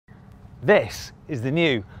This is the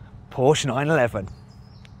new Porsche 911.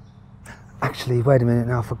 Actually, wait a minute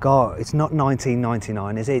now, I forgot. It's not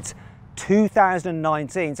 1999, is it? It's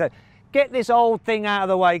 2019. So get this old thing out of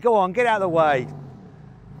the way. Go on, get out of the way.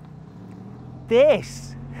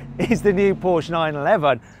 This is the new Porsche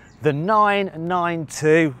 911, the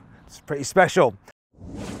 992. It's pretty special.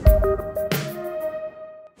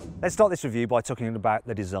 Let's start this review by talking about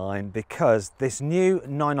the design, because this new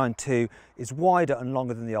 992 is wider and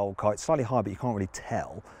longer than the old car. It's slightly higher, but you can't really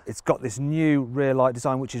tell. It's got this new rear light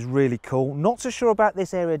design, which is really cool. Not so sure about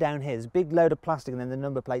this area down here. There's a big load of plastic and then the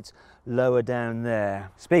number plate's lower down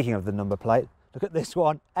there. Speaking of the number plate, look at this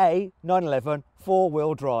one, A911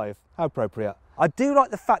 4-wheel drive. How appropriate. I do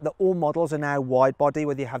like the fact that all models are now wide body,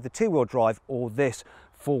 whether you have the 2-wheel drive or this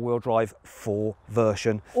 4-wheel drive 4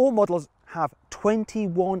 version. All models have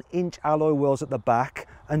 21-inch alloy wheels at the back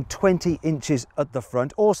and 20 inches at the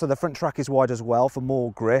front. Also, the front track is wide as well for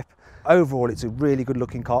more grip. Overall, it's a really good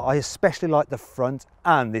looking car. I especially like the front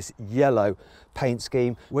and this yellow paint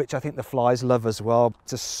scheme, which I think the flies love as well.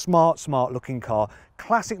 It's a smart looking car.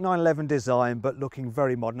 Classic 911 design, but looking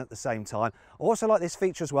very modern at the same time. I also like this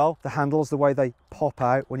feature as well. The handles, the way they pop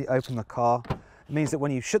out when you open the car. It means that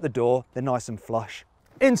when you shut the door, they're nice and flush.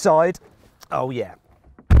 Inside, oh yeah.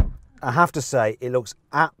 I have to say, it looks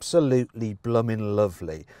absolutely blooming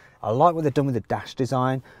lovely. I like what they've done with the dash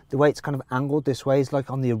design. The way it's kind of angled this way is like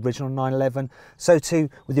on the original 911. So too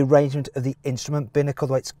with the arrangement of the instrument binnacle,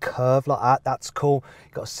 the way it's curved like that, that's cool.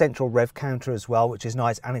 You've got a central rev counter as well, which is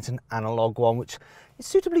nice, and it's an analog one, which is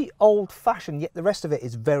suitably old-fashioned, yet the rest of it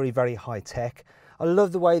is very, very high-tech. I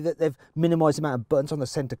love the way that they've minimised the amount of buttons on the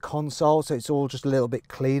centre console, so it's all just a little bit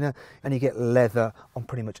cleaner, and you get leather on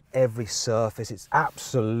pretty much every surface. It's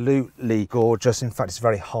absolutely gorgeous. In fact, it's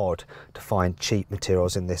very hard to find cheap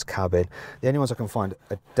materials in this cabin. The only ones I can find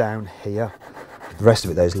are down here. The rest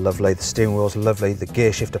of it though is lovely. The steering wheel's lovely, the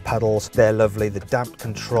gear shifter pedals, they're lovely, the damped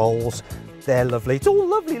controls, they're lovely. It's all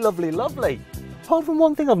lovely, lovely, lovely. Apart from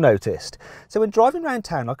one thing I've noticed. So when driving around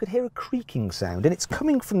town, I could hear a creaking sound, and it's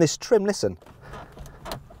coming from this trim. Listen.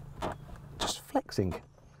 Flexing.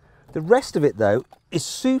 The rest of it though is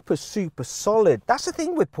super solid. That's the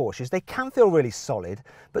thing with Porsches, they can feel really solid,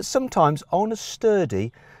 but sometimes aren't as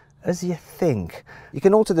sturdy as you think. You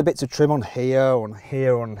can alter the bits of trim on here, on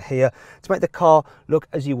here, on here to make the car look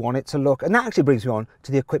as you want it to look. And that actually brings me on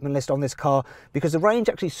to the equipment list on this car, because the range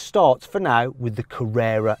actually starts for now with the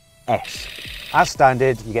Carrera S. As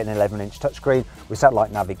standard, you get an 11-inch touchscreen with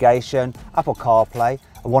satellite navigation, Apple CarPlay,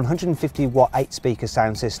 a 150-watt 8-speaker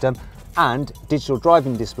sound system, and digital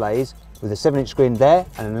driving displays with a 7-inch screen there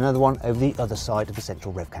and another one over the other side of the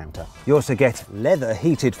central rev counter. You also get leather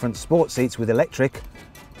heated front sport seats with electric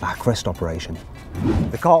backrest operation.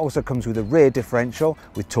 The car also comes with a rear differential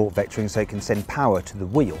with torque vectoring, so it can send power to the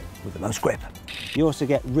wheel with the most grip. You also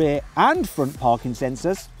get rear and front parking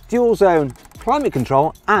sensors, dual zone climate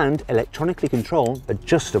control, and electronically controlled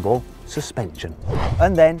adjustable suspension.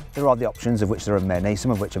 And then there are the options, of which there are many,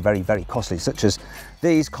 some of which are very, very costly, such as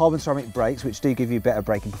these carbon ceramic brakes, which do give you better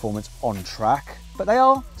braking performance on track, but they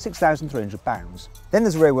are £6,300. Then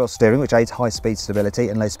there's rear wheel steering, which aids high speed stability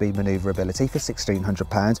and low speed manoeuvrability for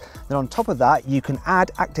 £1,600. Then on top of that, you can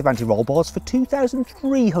add active anti-roll bars for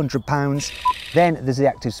 £2,300. Then there's the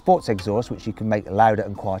active sports exhaust, which you can make louder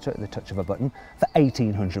and quieter at the touch of a button for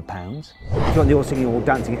 £1,800. You've got the all singing, all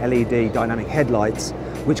dancing LED dynamic headlights,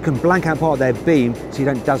 which can blank out part of their beam so you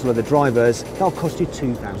don't dazzle other drivers. That'll cost you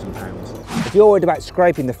 £2,000. If you're worried about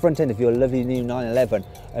scraping the front end of your lovely new 911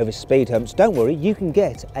 over speed humps, don't worry, you can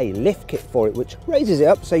get a lift kit for it, which raises it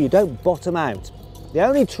up so you don't bottom out. The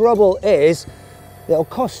only trouble is it'll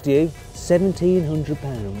cost you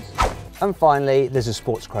 £1,700. And finally, there's a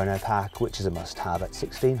sports chrono pack, which is a must-have at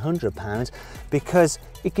 £1,600, because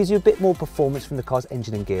it gives you a bit more performance from the car's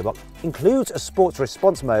engine and gearbox. Includes a sports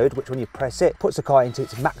response mode, which when you press it, puts the car into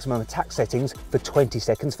its maximum attack settings for 20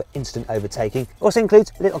 seconds for instant overtaking. Also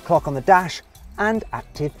includes a little clock on the dash and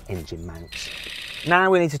active engine mounts.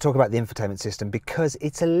 Now we need to talk about the infotainment system, because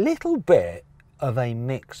it's a little bit of a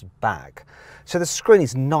mixed bag. So the screen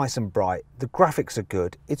is nice and bright, the graphics are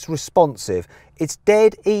good, it's responsive, it's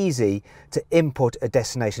dead easy to input a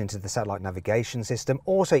destination into the satellite navigation system.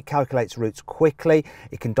 Also, it calculates routes quickly,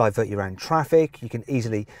 it can divert you around traffic, you can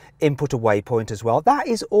easily input a waypoint as well. That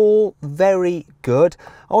is all very good.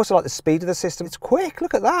 I also like the speed of the system, it's quick,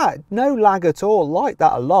 look at that, no lag at all, like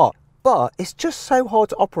that a lot. But it's just so hard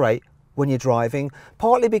to operate when you're driving,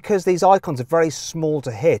 partly because these icons are very small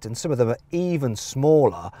to hit and some of them are even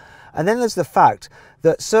smaller. And then there's the fact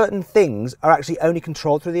that certain things are actually only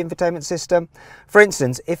controlled through the infotainment system. For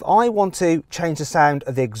instance, if I want to change the sound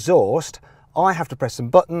of the exhaust, I have to press some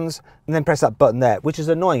buttons and then press that button there, which is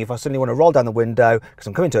annoying if I suddenly want to roll down the window because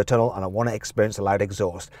I'm coming to a tunnel and I want to experience a loud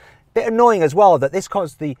exhaust. Bit annoying as well that this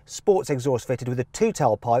car's the sports exhaust fitted with the 2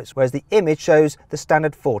 tailpipes, whereas the image shows the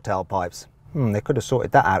standard 4 tailpipes. They could have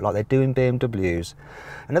sorted that out like they do in BMWs.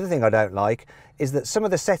 Another thing I don't like is that some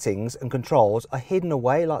of the settings and controls are hidden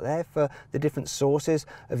away like there for the different sources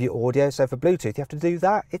of your audio. So for Bluetooth, you have to do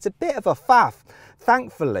that. It's a bit of a faff.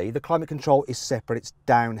 Thankfully, the climate control is separate. It's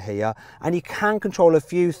down here, and you can control a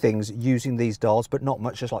few things using these dials, but not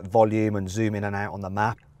much, just like volume and zoom in and out on the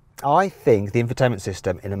map. I think the infotainment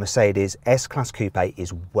system in a Mercedes S-Class Coupe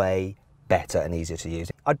is way better and easier to use.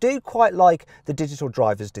 I do quite like the digital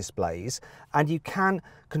driver's displays, and you can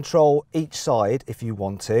control each side if you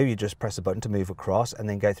want to. You just press a button to move across and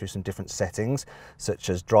then go through some different settings such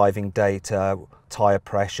as driving data, tyre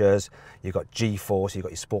pressures, you've got G-force, you've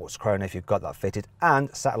got your sports chrono if you've got that fitted,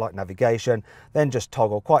 and satellite navigation. Then just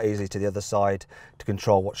toggle quite easily to the other side to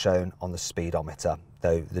control what's shown on the speedometer,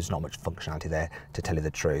 though there's not much functionality there to tell you the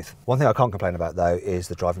truth. One thing I can't complain about though is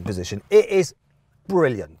the driving position. It is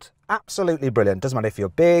brilliant. Absolutely brilliant. Doesn't matter if you're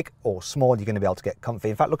big or small, you're going to be able to get comfy.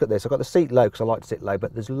 In fact, look at this. I've got the seat low because I like to sit low,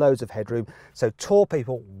 but there's loads of headroom. So tall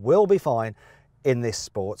people will be fine in this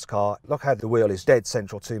sports car. Look how the wheel is dead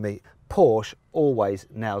central to me. Porsche always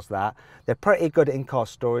nails that. They're pretty good at in-car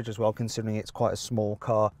storage as well, considering it's quite a small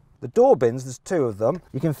car. The door bins, there's 2 of them.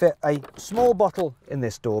 You can fit a small bottle in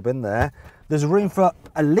this door bin there. There's room for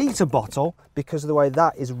a litre bottle because of the way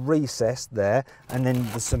that is recessed there. And then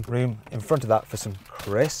there's some room in front of that for some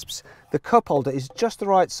crisps. The cup holder is just the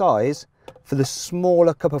right size for the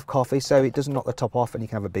smaller cup of coffee, so it doesn't knock the top off, and you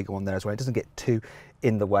can have a bigger one there as well. It doesn't get too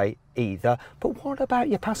in the way either. But what about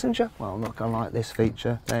your passenger? Well, I'm not going to like this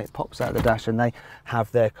feature. There, it pops out of the dash and they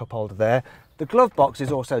have their cup holder there. The glove box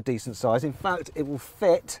is also decent size. In fact, it will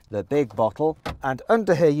fit the big bottle. And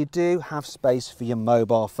under here, you do have space for your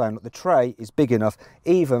mobile phone. Look, the tray is big enough,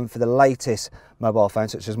 even for the latest mobile phone,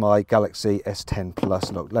 such as my Galaxy S10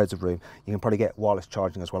 Plus. Look, loads of room. You can probably get wireless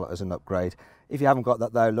charging as well as an upgrade. If you haven't got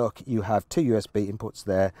that though, look, you have 2 USB inputs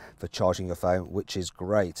there for charging your phone, which is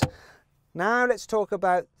great. Now let's talk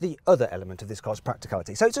about the other element of this car's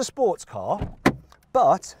practicality. So it's a sports car,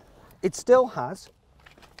 but it still has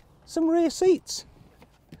some rear seats.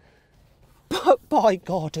 But by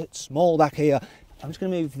God, it's small back here. I'm just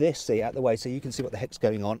going to move this seat out of the way so you can see what the heck's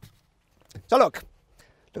going on. So look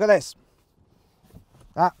at this.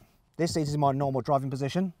 This seat is in my normal driving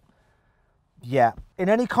position. Yeah, in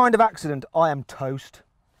any kind of accident, I am toast.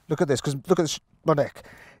 Look at this, because look at my neck.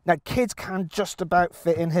 Now, kids can just about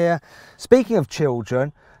fit in here. Speaking of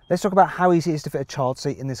children, let's talk about how easy it is to fit a child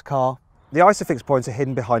seat in this car. The ISOFIX points are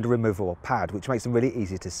hidden behind a removable pad, which makes them really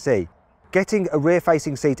easy to see. Getting a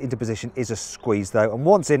rear-facing seat into position is a squeeze though, and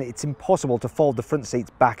once in, it's impossible to fold the front seats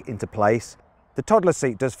back into place. The toddler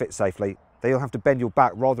seat does fit safely, though you'll have to bend your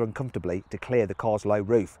back rather uncomfortably to clear the car's low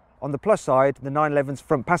roof. On the plus side, the 911's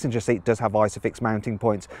front passenger seat does have ISOFIX mounting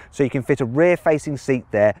points, so you can fit a rear-facing seat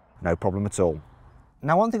there, no problem at all.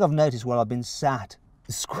 Now, one thing I've noticed while I've been sat,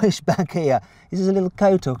 squished back here, is there's a little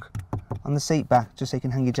coat hook on the seat back, just so you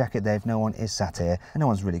can hang your jacket there if no one is sat here, and no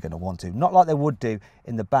one's really going to want to. Not like they would do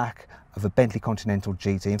in the back of a Bentley Continental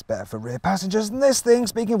GT. It's better for rear passengers than this thing.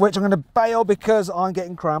 Speaking of which, I'm going to bail because I'm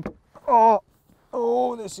getting cramp. Oh,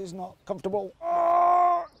 this is not comfortable.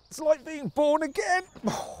 Oh, it's like being born again.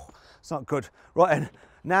 Oh, it's not good. Right, and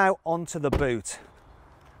now onto the boot.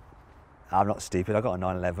 I'm not stupid, I've got a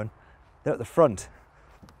 911. They're at the front,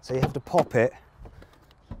 so you have to pop it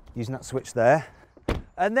using that switch there.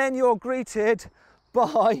 And then you're greeted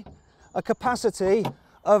by a capacity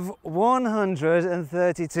of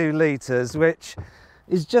 132 litres, which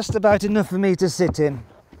is just about enough for me to sit in,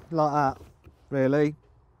 like that, really.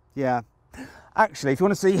 Yeah. Actually, if you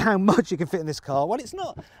want to see how much you can fit in this car, well, it's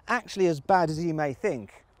not actually as bad as you may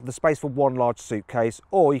think. The space for one large suitcase,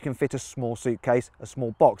 or you can fit a small suitcase, a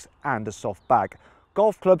small box, and a soft bag.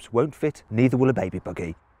 Golf clubs won't fit, neither will a baby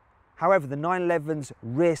buggy. However, the 911's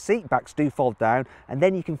rear seat backs do fold down, and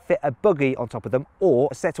then you can fit a buggy on top of them or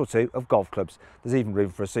a set or two of golf clubs. There's even room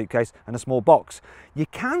for a suitcase and a small box. You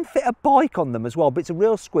can fit a bike on them as well, but it's a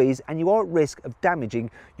real squeeze and you are at risk of damaging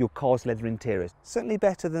your car's leather interiors. Certainly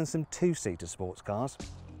better than some two-seater sports cars.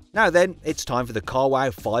 Now then, it's time for the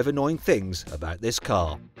CarWow 5 annoying things about this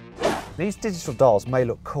car. These digital dials may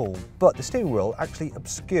look cool, but the steering wheel actually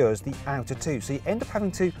obscures the outer two, so you end up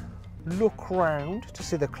having to look round to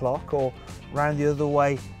see the clock or round the other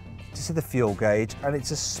way to see the fuel gauge, and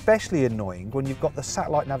it's especially annoying when you've got the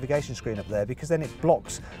satellite navigation screen up there, because then it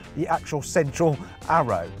blocks the actual central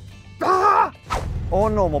arrow. All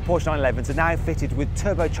normal Porsche 911s are now fitted with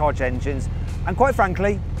turbocharged engines, and quite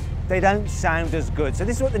frankly, they don't sound as good. So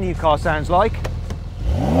this is what the new car sounds like.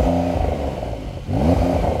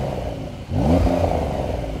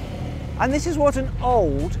 And this is what an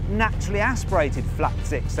old, naturally aspirated flat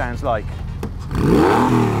six sounds like.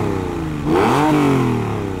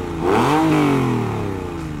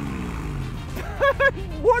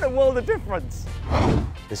 What a world of difference!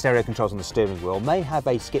 The stereo controls on the steering wheel may have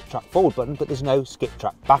a skip track forward button, but there's no skip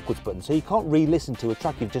track backwards button, so you can't re-listen to a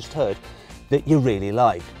track you've just heard that you really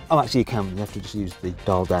like. Oh, actually you can, you have to just use the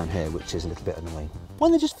dial down here, which is a little bit annoying. Why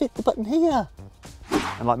don't they just fit the button here?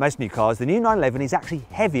 And like most new cars, the new 911 is actually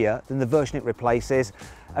heavier than the version it replaces.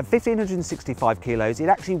 At 1,565 kilos, it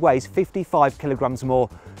actually weighs 55 kilograms more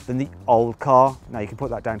than the old car. Now you can put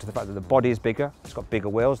that down to the fact that the body is bigger, it's got bigger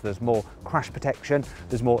wheels, there's more crash protection,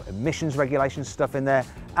 there's more emissions regulation stuff in there,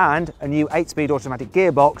 and a new 8-speed automatic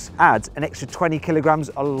gearbox adds an extra 20 kilograms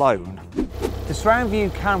alone. The surround view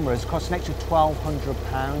cameras cost an extra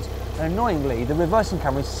 £1,200, and annoyingly, the reversing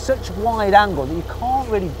camera is such wide angle that you can't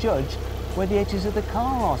really judge where the edges of the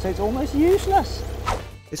car are, so it's almost useless.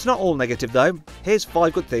 It's not all negative though. Here's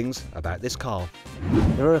 5 good things about this car.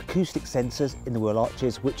 There are acoustic sensors in the wheel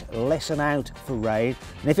arches which lessen out for rain,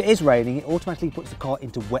 and if it is raining it automatically puts the car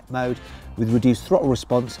into wet mode with reduced throttle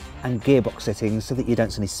response and gearbox settings so that you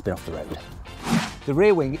don't suddenly spin off the road. The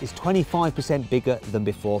rear wing is 25% bigger than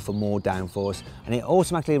before for more downforce, and it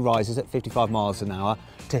automatically rises at 55 miles an hour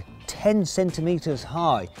to 10 centimetres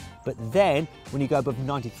high. But then when you go above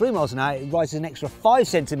 93 miles an hour it rises an extra 5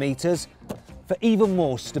 centimetres for even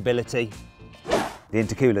more stability. The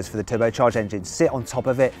intercoolers for the turbocharged engine sit on top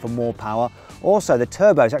of it for more power. Also, the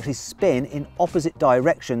turbos actually spin in opposite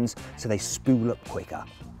directions so they spool up quicker.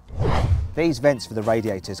 These vents for the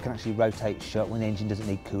radiators can actually rotate shut when the engine doesn't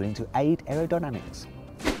need cooling to aid aerodynamics.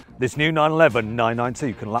 This new 911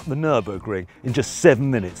 992 can lap the Nürburgring in just 7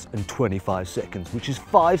 minutes and 25 seconds, which is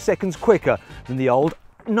 5 seconds quicker than the old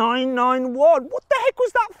 991. What the heck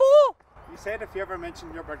was that for? You said if you ever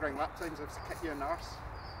mentioned Nürburgring lap times, I'd kick you an arse.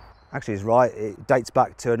 Actually, he's right. It dates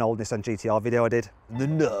back to an old Nissan GTR video I did. The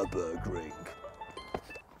Nürburgring.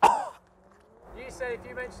 You said if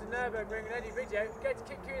you mentioned the Nürburgring in any video, we're going to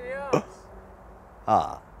kick you in the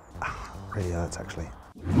arse. Really hurts actually.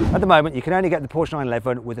 At the moment, you can only get the Porsche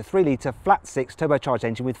 911 with a 3-litre flat 6 turbocharged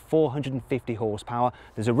engine with 450 horsepower.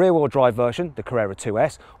 There's a rear-wheel drive version, the Carrera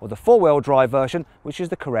 2S, or the 4-wheel drive version, which is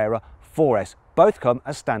the Carrera 4S. Both come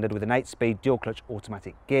as standard with an 8-speed dual-clutch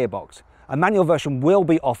automatic gearbox. A manual version will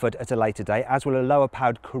be offered at a later date, as will a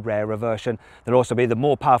lower-powered Carrera version. There'll also be the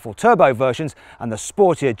more powerful turbo versions and the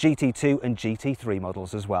sportier GT2 and GT3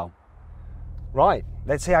 models as well. Right,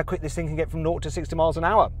 let's see how quick this thing can get from 0 to 60 miles an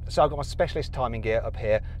hour. So I've got my specialist timing gear up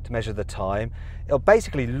here to measure the time. It'll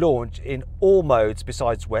basically launch in all modes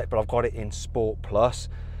besides wet, but I've got it in Sport Plus.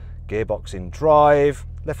 Gearbox in drive,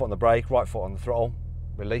 left foot on the brake, right foot on the throttle,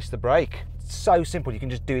 release the brake. It's so simple, you can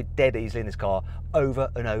just do it dead easily in this car over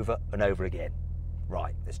and over and over again.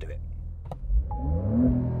 Right, let's do it.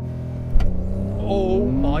 Oh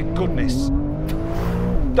my goodness.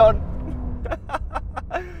 Done.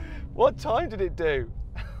 What time did it do?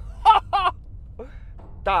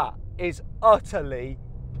 That is utterly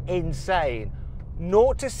insane.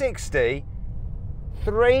 0 to 60,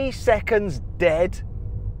 3 seconds dead.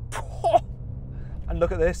 And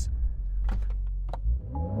look at this.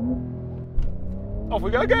 Off we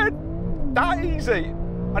go again. That easy.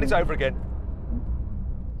 And it's over again.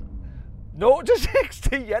 0 to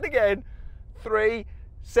 60 yet again. 3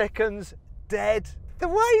 seconds dead. The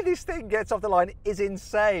way this thing gets off the line is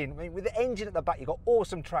insane. I mean, with the engine at the back, you've got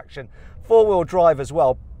awesome traction, 4-wheel drive as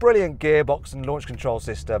well, brilliant gearbox and launch control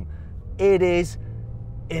system. It is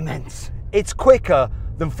immense. It's quicker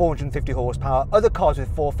than 450 horsepower. Other cars with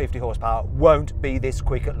 450 horsepower won't be this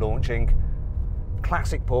quick at launching.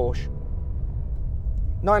 Classic Porsche.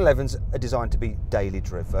 911s are designed to be daily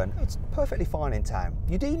driven. It's perfectly fine in town.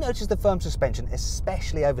 You do notice the firm suspension,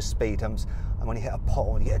 especially over speed humps, and when you hit a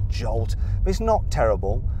pothole you get a jolt, but it's not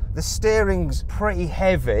terrible. The steering's pretty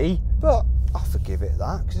heavy, but I'll forgive it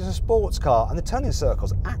that, because it's a sports car, and the turning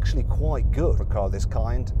circle's actually quite good for a car of this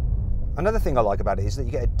kind. Another thing I like about it is that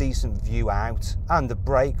you get a decent view out, and the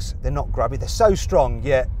brakes, they're not grabby, they're so strong,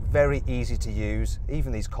 yet very easy to use,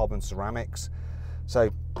 even these carbon ceramics.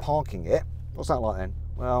 So parking it, what's that like then?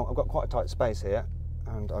 Well, I've got quite a tight space here,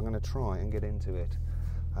 and I'm going to try and get into it.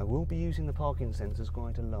 I will be using the parking sensors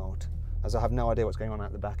quite a lot, as I have no idea what's going on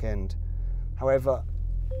at the back end. However,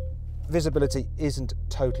 visibility isn't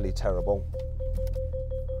totally terrible.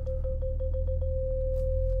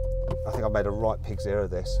 I think I've made a right pig's ear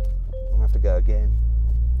of this. I'm going to have to go again.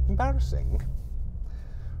 Embarrassing.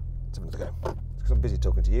 Let's have another go. Because I'm busy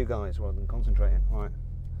talking to you guys rather than concentrating. Right.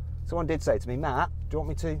 Someone did say to me, Matt, do you want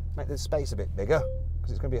me to make the space a bit bigger?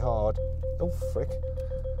 Because it's going to be hard. Oh, frick.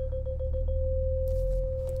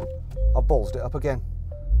 I've ballsed it up again.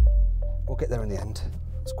 We'll get there in the end.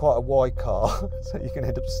 It's quite a wide car, so you can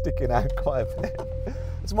end up sticking out quite a bit.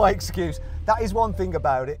 It's my excuse. That is one thing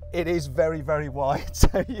about it. It is very, very wide,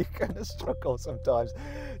 so you're going to struggle sometimes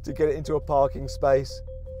to get it into a parking space.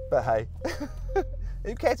 But hey,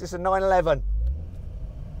 who cares? It's a 911.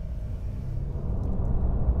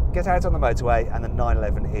 Get out on the motorway and the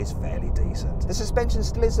 911 is fairly decent. The suspension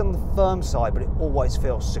still is on the firm side, but it always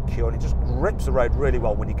feels secure and it just grips the road really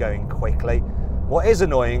well when you're going quickly. What is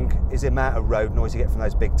annoying is the amount of road noise you get from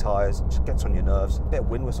those big tyres. It just gets on your nerves. A bit of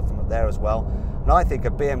wind whistle from up there as well. And I think a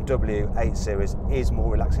BMW 8 Series is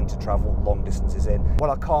more relaxing to travel long distances in. What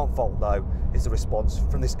I can't fault though is the response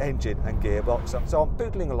from this engine and gearbox. So I'm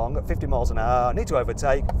poodling along at 50 miles an hour. I need to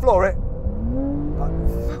overtake, floor it.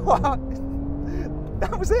 What?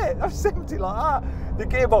 That was it. That was 70 like that. The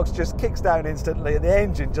gearbox just kicks down instantly and the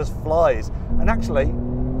engine just flies. And actually,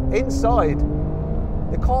 inside,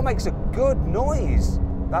 the car makes a good noise.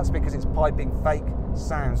 That's because it's piping fake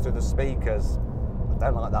sounds through the speakers. I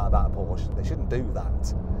don't like that about a Porsche. They shouldn't do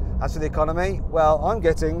that. As for the economy, well, I'm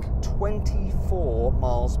getting 24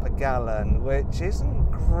 miles per gallon, which isn't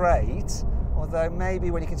great. Although maybe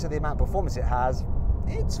when you consider the amount of performance it has,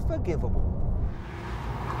 it's forgivable.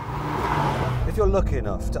 If you're lucky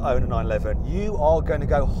enough to own a 911, you are going to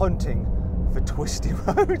go hunting for twisty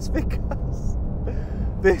roads because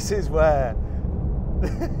this is where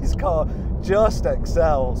this car just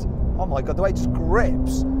excels. Oh my God, the way it just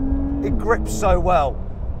grips. It grips so well.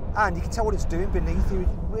 And you can tell what it's doing beneath you. It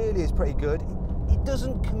really is pretty good. It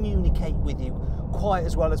doesn't communicate with you quite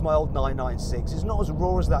as well as my old 996. It's not as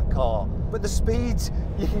raw as that car, but the speeds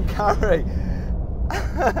you can carry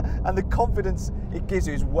and the confidence it gives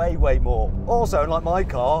you is way, way more. Also, unlike my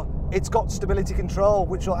car, it's got stability control,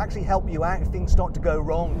 which will actually help you out if things start to go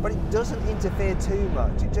wrong, but it doesn't interfere too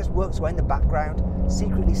much. It just works away in the background,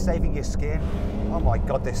 secretly saving your skin. Oh my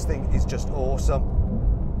God, this thing is just awesome.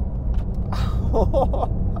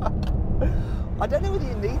 I don't know whether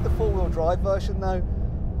you need the four-wheel drive version though.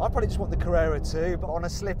 I probably just want the Carrera too, but on a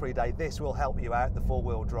slippery day, this will help you out, the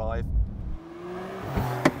four-wheel drive.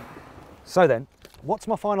 So then, what's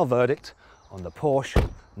my final verdict on the Porsche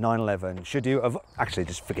 911? Should you have, actually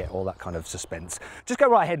just forget all that kind of suspense. Just go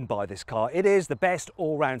right ahead and buy this car. It is the best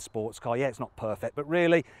all-round sports car. Yeah, it's not perfect, but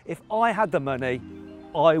really, if I had the money,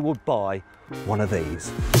 I would buy one of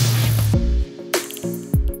these.